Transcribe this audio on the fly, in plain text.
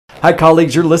Hi,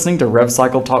 colleagues. You're listening to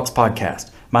RevCycle Talks podcast.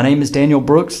 My name is Daniel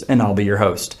Brooks, and I'll be your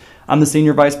host. I'm the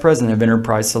Senior Vice President of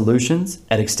Enterprise Solutions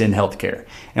at Extend Healthcare.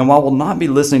 And while we'll not be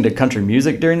listening to country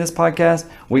music during this podcast,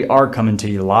 we are coming to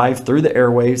you live through the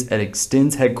airwaves at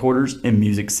Extend's headquarters in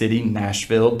Music City,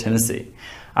 Nashville, Tennessee.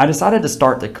 I decided to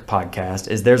start the podcast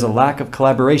as there's a lack of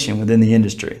collaboration within the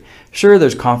industry. Sure,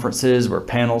 there's conferences where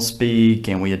panels speak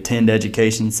and we attend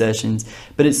education sessions,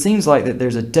 but it seems like that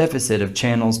there's a deficit of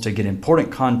channels to get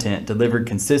important content delivered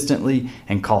consistently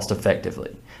and cost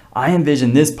effectively. I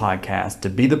envision this podcast to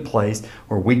be the place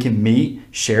where we can meet,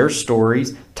 share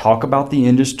stories, talk about the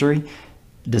industry,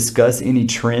 discuss any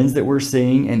trends that we're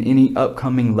seeing and any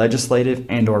upcoming legislative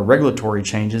and/or regulatory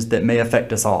changes that may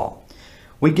affect us all.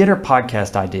 We get our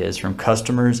podcast ideas from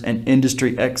customers and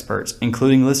industry experts,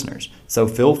 including listeners, so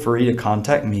feel free to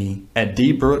contact me at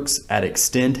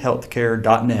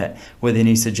dbrooks@extendhealthcare.net with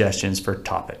any suggestions for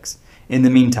topics. In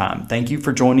the meantime, thank you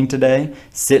for joining today.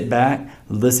 Sit back,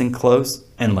 listen close,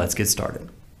 and let's get started.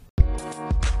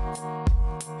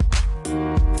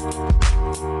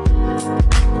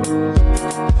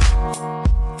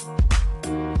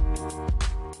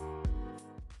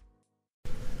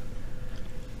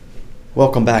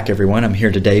 Welcome back, everyone. I'm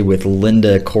here today with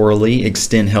Linda Corley,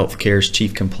 Extend Healthcare's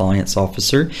Chief Compliance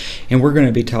Officer, and we're going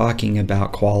to be talking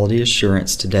about quality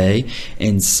assurance today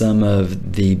and some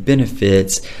of the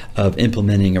benefits of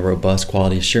implementing a robust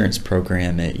quality assurance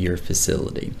program at your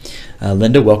facility.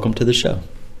 Linda, welcome to the show.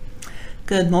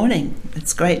 Good morning.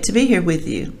 It's great to be here with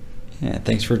you. Yeah,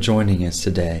 thanks for joining us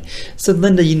today. So,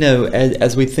 Linda,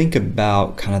 as we think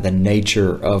about kind of the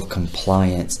nature of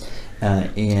compliance,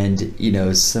 and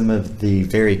some of the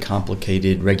very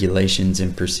complicated regulations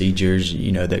and procedures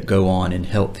that go on in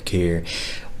healthcare,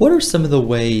 what are some of the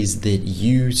ways that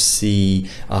you see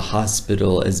a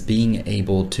hospital as being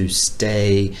able to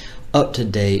stay up to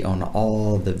date on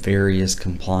all the various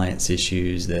compliance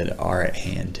issues that are at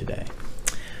hand today?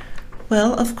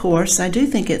 Well, of course, I do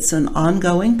think it's an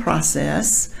ongoing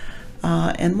process,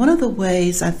 and one of the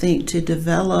ways I think to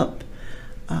develop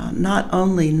not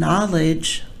only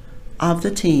knowledge of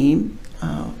the team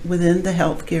within the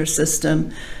healthcare system,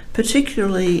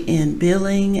 particularly in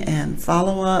billing and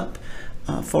follow-up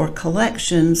for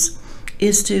collections,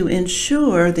 is to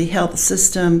ensure the health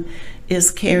system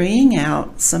is carrying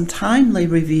out some timely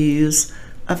reviews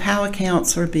of how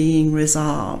accounts are being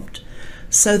resolved,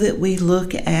 so that we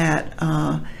look at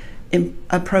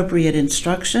appropriate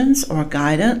instructions or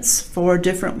guidance for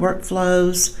different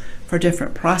workflows, for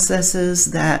different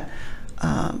processes that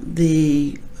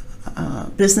the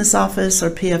business office or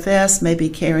PFS may be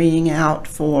carrying out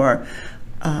for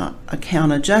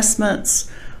account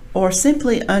adjustments, or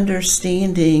simply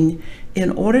understanding, in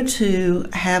order to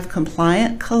have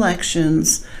compliant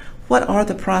collections, what are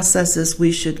the processes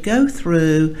we should go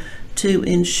through to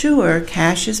ensure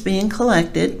cash is being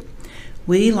collected.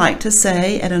 We like to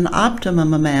say at an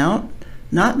optimum amount,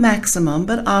 not maximum,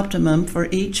 but optimum for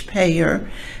each payer,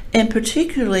 and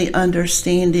particularly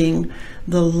understanding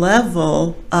the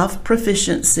level of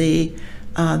proficiency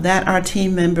that our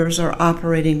team members are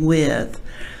operating with.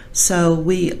 So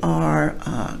we are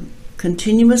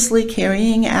continuously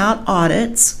carrying out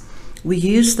audits. We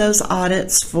use those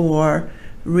audits for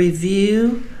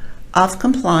review of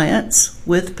compliance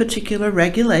with particular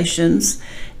regulations,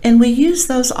 and we use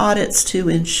those audits to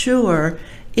ensure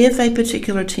if a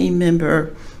particular team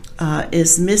member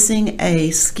is missing a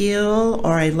skill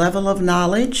or a level of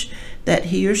knowledge that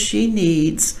he or she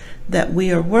needs, that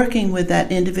we are working with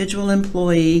that individual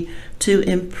employee to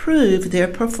improve their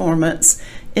performance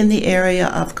in the area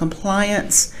of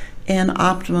compliance and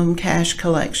optimum cash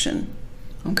collection.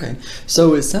 Okay,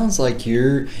 so it sounds like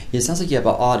you have an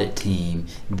audit team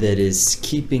that is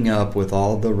keeping up with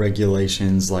all the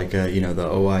regulations, like the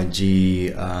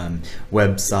OIG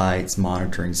websites,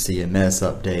 monitoring CMS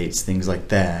updates, things like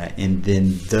that, and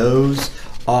then those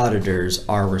auditors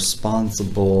are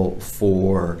responsible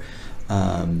for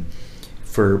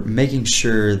making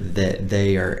sure that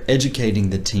they are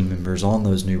educating the team members on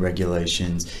those new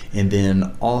regulations, and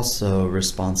then also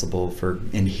responsible for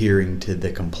adhering to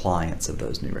the compliance of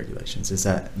those new regulations. Does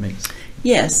that make sense?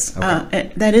 Yes,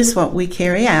 okay. That is what we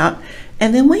carry out.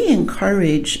 And then we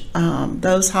encourage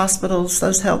those hospitals,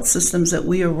 those health systems that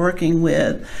we are working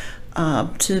with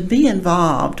to be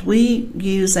involved. We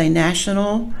use a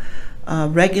national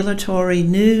regulatory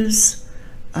news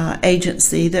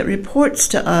agency that reports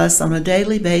to us on a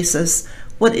daily basis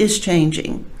what is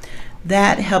changing.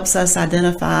 that helps us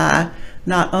identify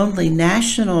not only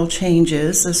national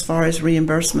changes as far as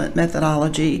reimbursement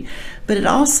methodology, but it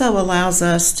also allows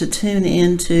us to tune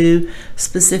into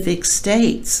specific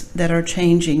states that are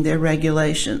changing their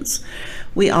regulations.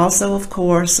 We also, of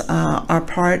course, are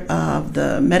part of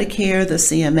the Medicare, the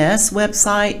CMS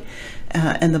website,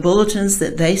 and the bulletins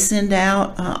that they send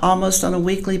out almost on a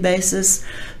weekly basis.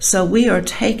 So we are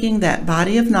taking that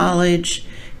body of knowledge,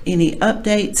 any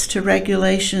updates to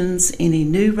regulations, any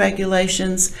new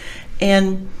regulations,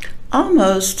 and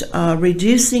almost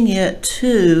reducing it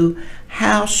to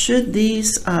how should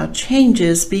these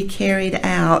changes be carried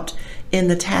out in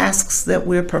the tasks that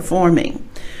we're performing.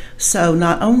 So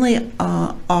not only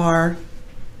are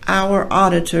our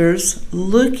auditors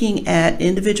looking at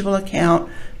individual account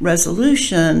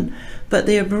resolution, but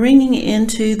they're bringing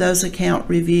into those account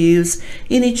reviews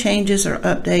any changes or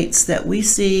updates that we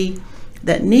see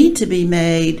that need to be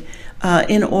made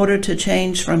in order to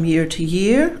change from year to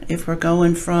year. If we're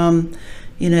going from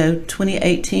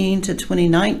 2018 to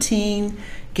 2019,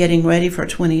 getting ready for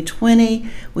 2020,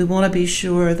 we want to be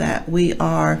sure that we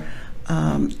are,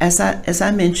 as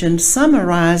I mentioned,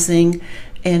 summarizing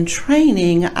and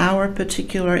training our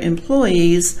particular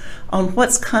employees on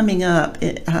what's coming up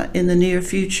in the near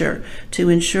future to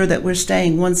ensure that we're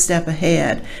staying one step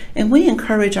ahead. And we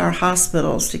encourage our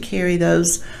hospitals to carry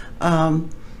those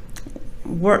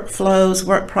workflows,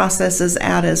 work processes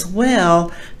out as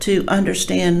well, to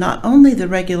understand not only the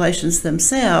regulations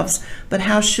themselves, but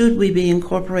how should we be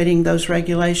incorporating those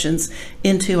regulations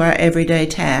into our everyday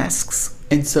tasks.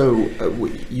 And so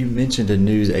you mentioned a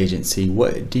news agency.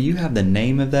 What do you have the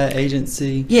name of that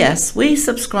agency? Yes, we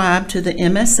subscribe to the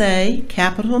MSA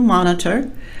Capital Monitor.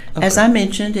 Okay. As I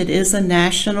mentioned, it is a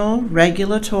national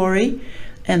regulatory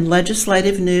and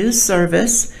legislative news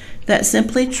service that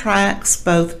simply tracks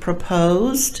both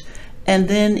proposed and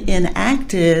then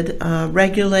enacted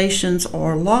regulations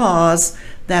or laws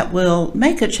that will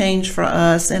make a change for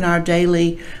us in our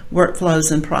daily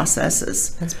workflows and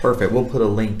processes. That's perfect. We'll put a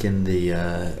link in the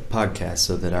podcast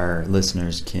so that our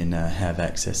listeners can have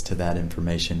access to that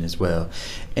information as well.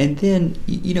 And then,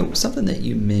 something that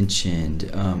you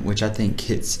mentioned, which I think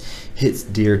hits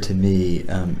dear to me,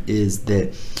 is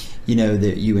that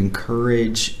that you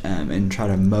encourage and try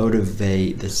to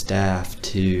motivate the staff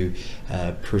to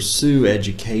pursue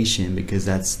education, because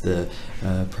that's the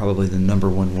probably the number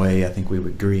one way I think we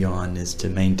would agree on is to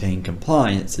maintain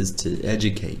compliance, is to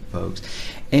educate folks.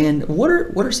 And what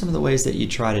are some of the ways that you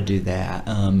try to do that,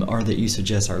 or that you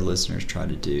suggest our listeners try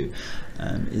to do?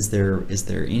 Is there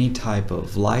any type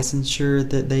of licensure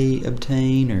that they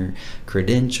obtain, or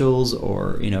credentials,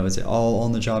 or is it all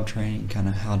on the job training? Kind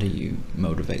of how do you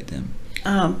motivate them?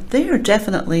 There are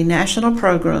definitely national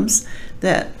programs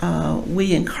that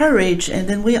we encourage, and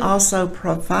then we also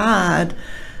provide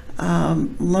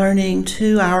learning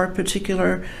to our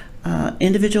particular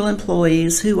individual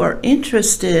employees who are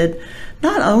interested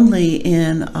not only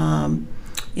in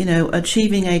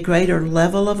achieving a greater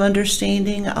level of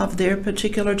understanding of their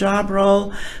particular job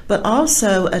role, but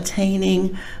also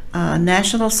attaining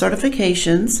national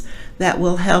certifications that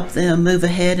will help them move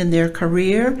ahead in their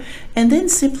career, and then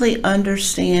simply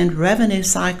understand revenue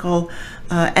cycle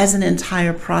as an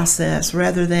entire process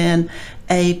rather than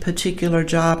a particular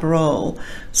job role.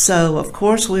 So, of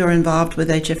course, we are involved with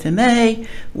HFMA.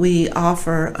 We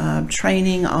offer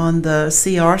training on the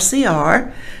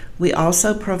CRCR. We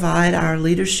also provide our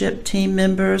leadership team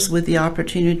members with the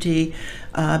opportunity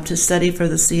to study for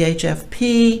the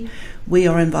CHFP. We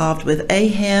are involved with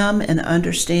AHAM and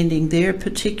understanding their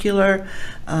particular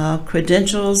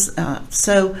credentials.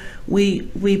 So we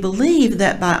believe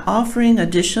that by offering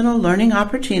additional learning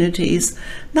opportunities,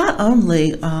 not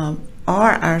only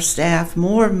are our staff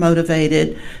more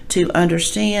motivated to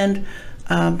understand,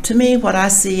 to me, what I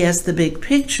see as the big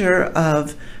picture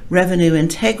of revenue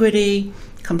integrity,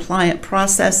 compliant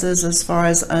processes as far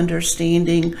as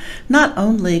understanding not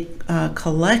only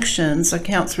collections,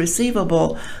 accounts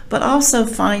receivable, but also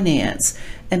finance,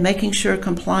 and making sure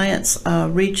compliance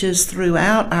reaches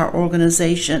throughout our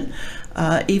organization.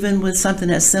 Even with something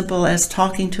as simple as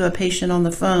talking to a patient on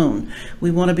the phone,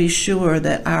 we want to be sure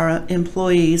that our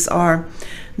employees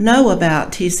know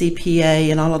about TCPA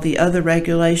and all of the other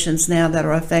regulations now that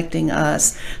are affecting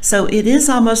us. So it is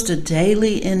almost a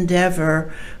daily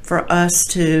endeavor for us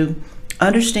to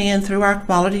understand through our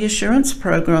quality assurance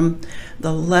program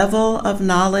the level of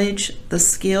knowledge, the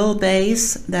skill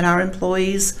base that our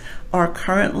employees are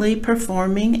currently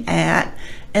performing at,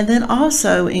 and then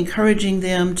also encouraging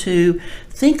them to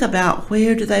think about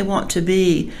where do they want to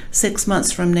be 6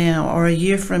 months from now or a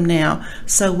year from now.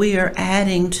 So we are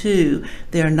adding to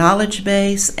their knowledge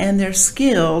base and their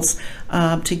skills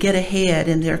to get ahead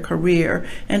in their career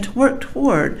and to work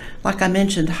toward, like I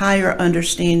mentioned, higher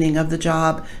understanding of the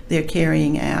job they're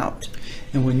carrying out.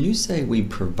 And when you say we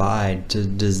provide,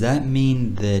 does that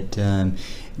mean that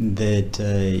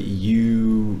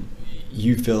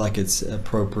you feel like it's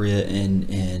appropriate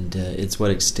and it's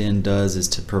what Extend does is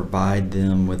to provide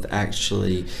them with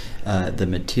actually the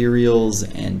materials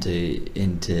and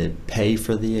to pay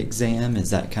for the exam? Is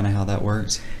that kind of how that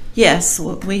works? Yes,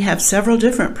 we have several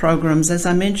different programs, as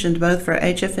I mentioned, both for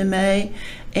HFMA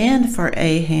and for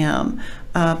AHAM,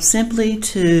 simply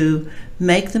to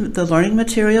make the learning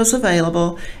materials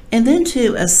available and then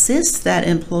to assist that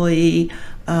employee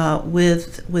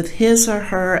with his or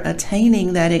her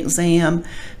attaining that exam,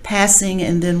 passing,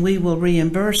 and then we will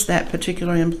reimburse that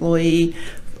particular employee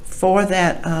for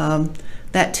that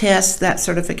test, that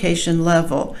certification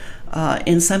level.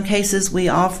 In some cases, we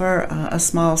offer a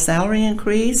small salary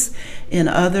increase. In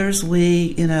others,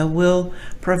 we will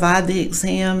provide the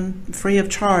exam free of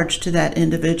charge to that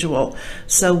individual.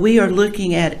 So we are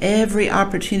looking at every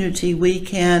opportunity we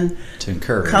can to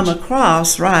encourage. Come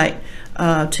across, right,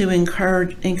 to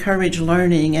encourage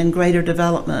learning and greater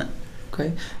development.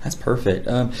 Okay, that's perfect.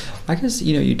 I guess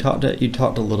you talked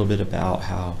a little bit about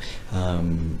how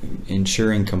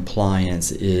ensuring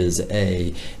compliance is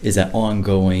an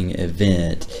ongoing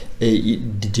event.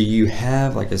 Do you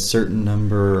have like a certain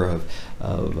number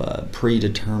of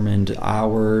predetermined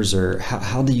hours, or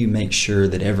how do you make sure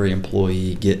that every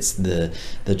employee gets the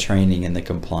training and the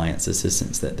compliance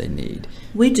assistance that they need?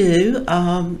 We do.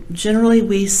 Generally,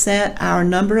 we set our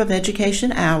number of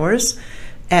education hours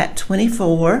at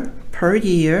 24 per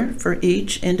year for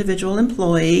each individual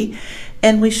employee,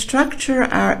 and we structure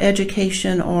our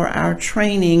education or our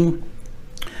training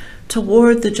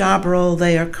toward the job role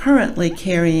they are currently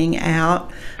carrying out,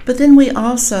 but then we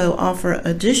also offer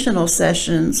additional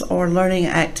sessions or learning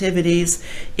activities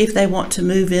if they want to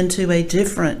move into a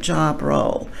different job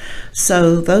role.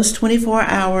 So those 24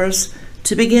 hours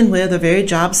to begin with are very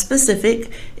job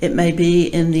specific. It may be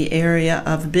in the area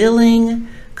of billing,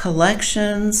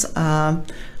 collections,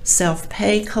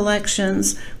 self-pay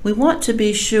collections. We want to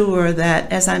be sure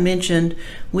that, as I mentioned,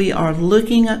 we are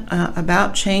looking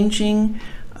about changing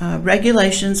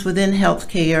regulations within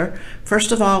healthcare.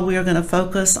 First of all, we are going to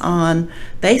focus on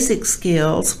basic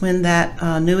skills when that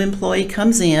new employee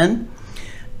comes in,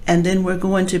 and then we're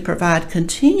going to provide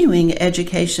continuing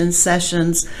education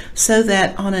sessions so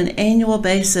that on an annual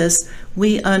basis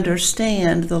we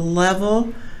understand the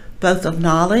level both of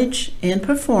knowledge and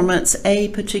performance a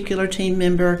particular team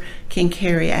member can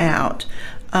carry out.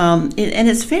 And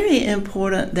it's very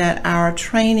important that our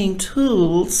training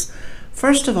tools,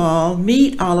 first of all,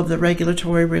 meet all of the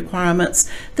regulatory requirements.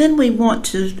 Then we want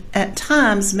to, at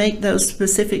times, make those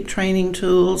specific training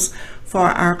tools for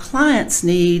our clients'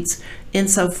 needs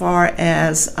insofar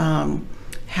as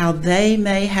how they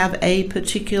may have a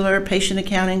particular patient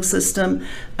accounting system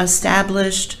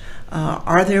established.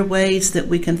 Are there ways that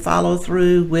we can follow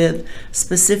through with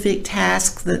specific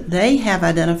tasks that they have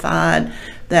identified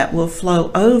that will flow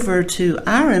over to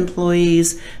our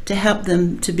employees to help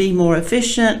them to be more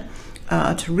efficient,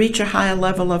 to reach a higher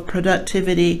level of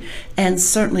productivity, and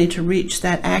certainly to reach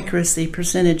that accuracy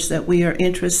percentage that we are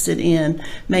interested in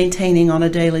maintaining on a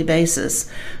daily basis.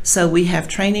 So we have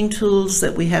training tools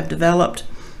that we have developed,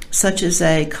 such as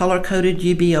a color-coded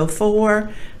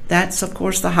UB04. That's, of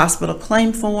course, the hospital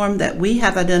claim form that we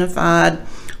have identified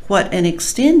what an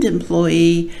Extend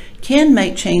employee can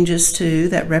make changes to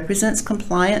that represents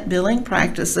compliant billing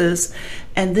practices.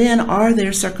 And then are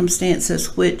there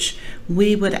circumstances which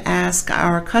we would ask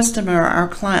our customer, our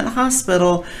client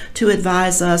hospital, to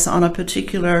advise us on a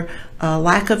particular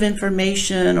lack of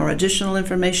information or additional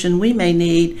information we may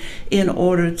need in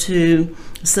order to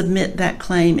submit that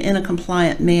claim in a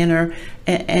compliant manner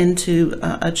and to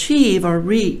achieve or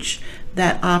reach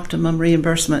that optimum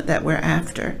reimbursement that we're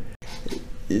after.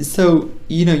 So,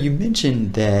 you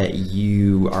mentioned that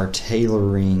you are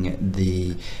tailoring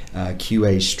the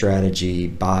QA strategy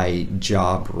by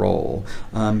job role,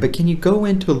 but can you go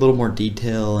into a little more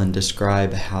detail and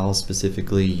describe how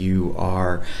specifically you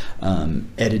are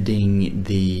editing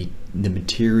the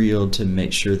material to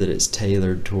make sure that it's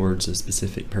tailored towards a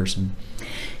specific person?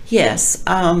 Yes.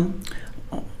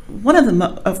 One of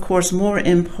the, of course, more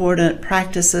important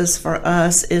practices for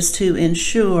us is to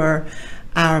ensure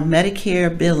our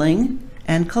Medicare billing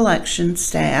and collection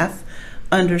staff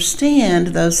understand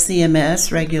those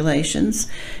CMS regulations.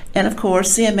 And of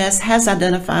course, CMS has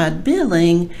identified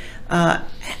billing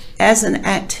as an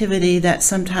activity that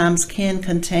sometimes can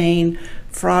contain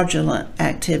fraudulent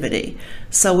activity.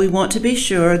 So we want to be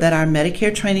sure that our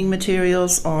Medicare training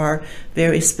materials are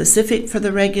very specific for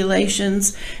the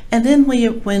regulations. And then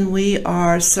when we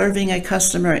are serving a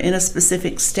customer in a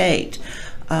specific state,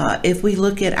 if we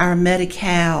look at our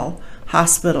Medi-Cal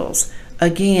hospitals,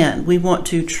 again, we want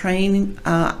to train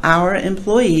our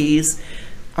employees,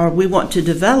 or we want to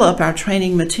develop our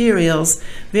training materials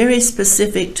very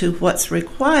specific to what's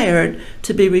required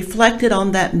to be reflected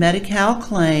on that Medi-Cal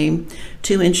claim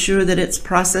to ensure that it's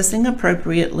processing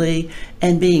appropriately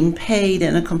and being paid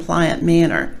in a compliant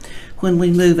manner. When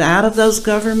we move out of those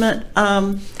government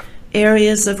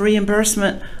areas of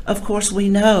reimbursement, of course, we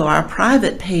know our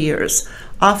private payers,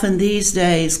 often these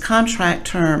days, contract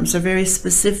terms are very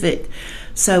specific.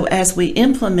 So as we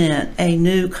implement a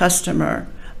new customer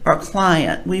or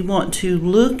client, we want to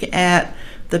look at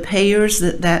the payers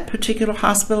that that particular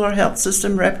hospital or health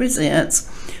system represents.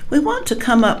 We want to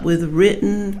come up with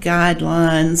written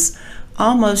guidelines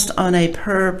almost on a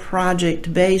per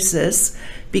project basis,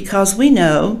 because we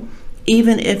know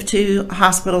even if two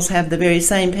hospitals have the very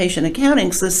same patient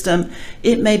accounting system,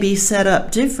 it may be set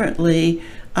up differently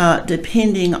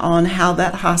depending on how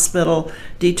that hospital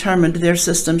determined their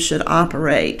system should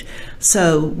operate.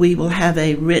 So we will have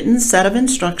a written set of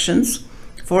instructions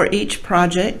for each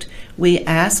project. We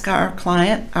ask our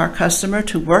client, our customer,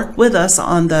 to work with us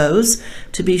on those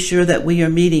to be sure that we are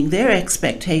meeting their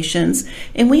expectations.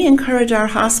 And we encourage our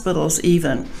hospitals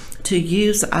even to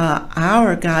use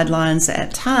our guidelines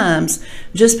at times,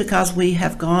 just because we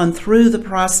have gone through the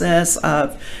process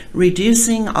of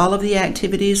reducing all of the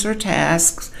activities or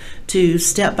tasks to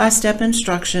step-by-step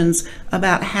instructions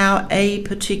about how a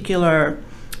particular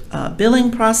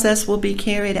billing process will be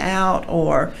carried out,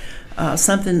 or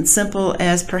something simple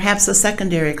as perhaps a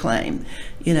secondary claim.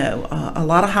 You know, a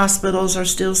lot of hospitals are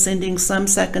still sending some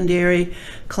secondary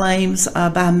claims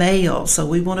by mail, so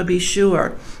we want to be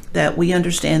sure that we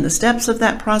understand the steps of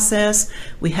that process,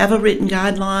 we have a written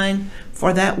guideline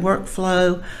for that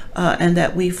workflow, and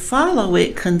that we follow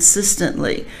it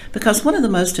consistently. Because one of the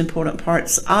most important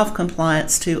parts of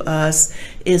compliance to us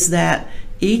is that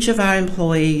each of our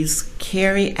employees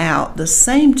carry out the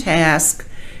same task,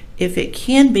 if it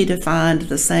can be defined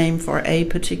the same for a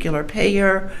particular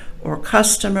payer or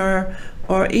customer,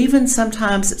 or even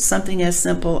sometimes it's something as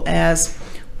simple as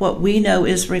what we know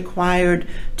is required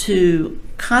to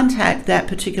contact that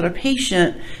particular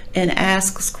patient and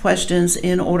asks questions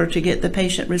in order to get the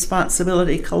patient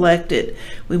responsibility collected.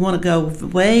 We want to go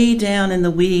way down in the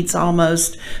weeds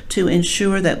almost to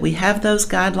ensure that we have those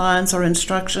guidelines or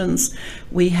instructions,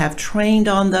 we have trained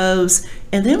on those,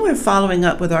 and then we're following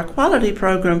up with our quality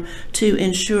program to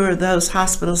ensure those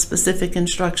hospital-specific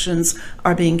instructions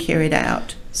are being carried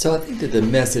out. So I think that the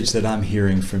message that I'm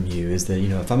hearing from you is that, you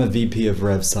know, if I'm a VP of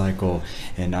RevCycle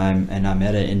and I'm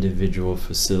at an individual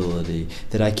facility,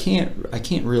 that I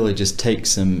can't really just take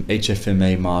some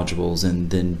HFMA modules and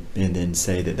then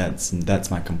say that that's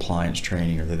my compliance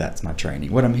training, or that's my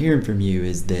training. What I'm hearing from you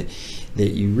is that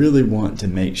you really want to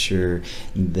make sure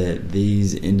that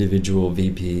these individual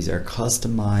VPs are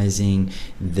customizing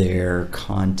their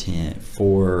content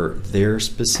for their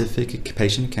specific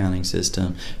patient accounting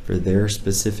system, for their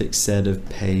specific set of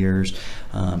payers,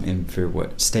 and for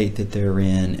what state that they're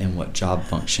in, and what job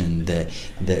function that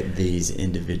these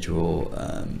individual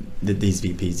that these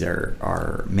VPs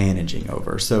are managing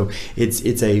over. So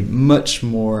it's a much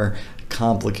more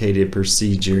complicated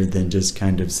procedure than just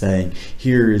kind of saying,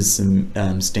 here is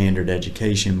some standard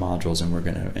education modules and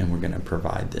we're gonna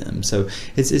provide them. So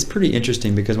it's pretty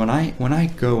interesting, because when I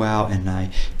go out and I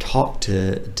talk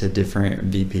to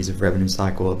different VPs of Revenue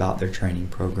Cycle about their training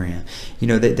program, you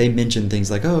know, they mention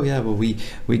things like, oh yeah, well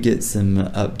we get some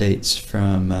updates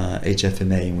from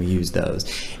HFMA and we use those.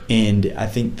 And I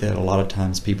think that a lot of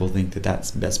times people think that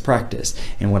that's best practice,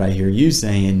 and what I hear you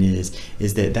saying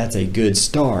is that that's a good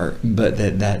start, but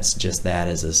that's just that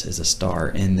as a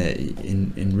start, and that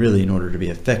in really, in order to be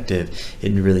effective,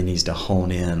 it really needs to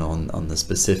hone in on the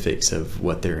specifics of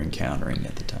what they're encountering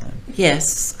at the time.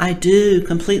 Yes, I do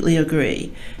completely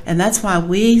agree. And that's why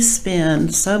we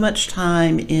spend so much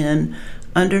time in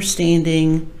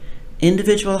understanding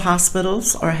individual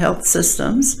hospitals or health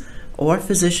systems or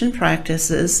physician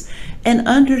practices, and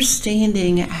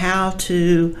understanding how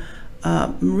to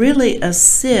really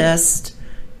assist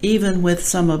even with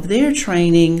some of their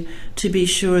training, to be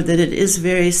sure that it is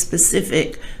very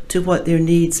specific to what their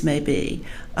needs may be.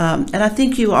 And I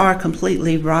think you are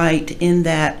completely right in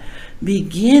that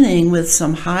beginning with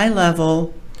some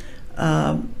high-level,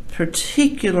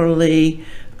 particularly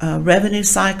revenue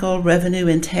cycle, revenue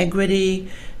integrity,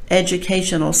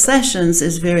 educational sessions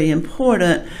is very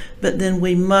important, but then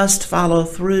we must follow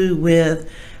through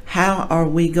with how are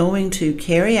we going to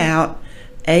carry out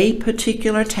a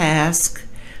particular task,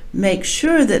 make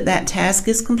sure that that task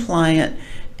is compliant,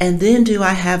 and then do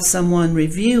I have someone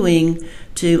reviewing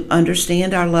to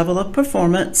understand our level of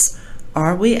performance?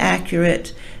 Are we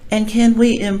accurate? And can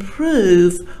we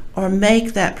improve or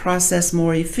make that process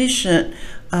more efficient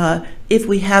if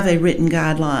we have a written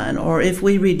guideline, or if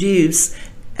we reduce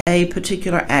a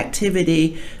particular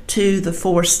activity to the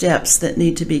 4 steps that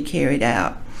need to be carried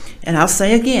out? And I'll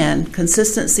say again,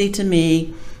 consistency to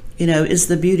me, is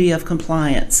the beauty of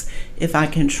compliance. If I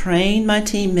can train my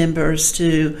team members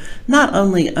to not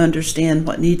only understand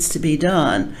what needs to be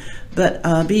done,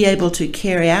 but be able to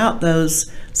carry out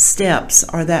those steps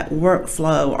or that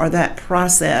workflow or that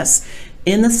process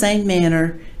in the same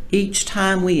manner each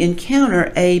time we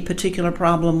encounter a particular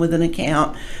problem with an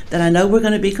account, that I know we're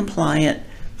going to be compliant,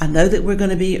 I know that we're going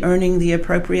to be earning the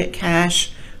appropriate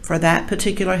cash for that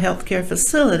particular healthcare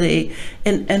facility,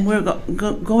 and we're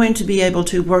going to be able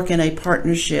to work in a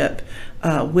partnership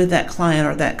with that client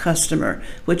or that customer,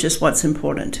 which is what's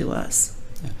important to us.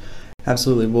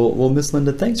 Absolutely. Well, Ms.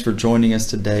 Linda, thanks for joining us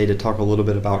today to talk a little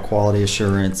bit about quality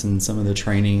assurance and some of the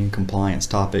training and compliance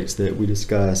topics that we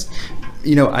discussed.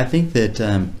 I think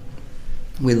that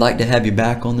we'd like to have you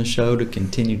back on the show to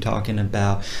continue talking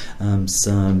about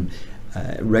some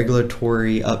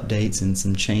regulatory updates and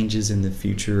some changes in the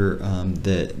future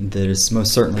that is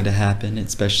most certainly to happen,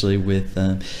 especially with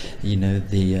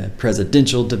the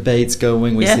presidential debates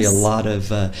going. We see a lot of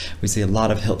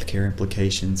healthcare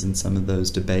implications in some of those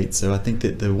debates. So I think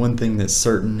that the one thing that's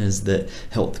certain is that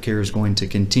healthcare is going to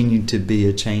continue to be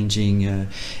a changing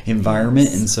environment,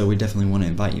 and so we definitely want to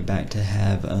invite you back to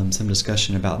have some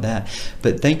discussion about that.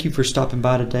 But thank you for stopping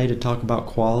by today to talk about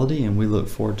quality, and we look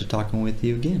forward to talking with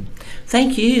you again.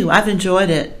 Thank you. I've enjoyed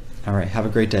it. All right. Have a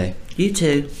great day. You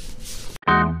too.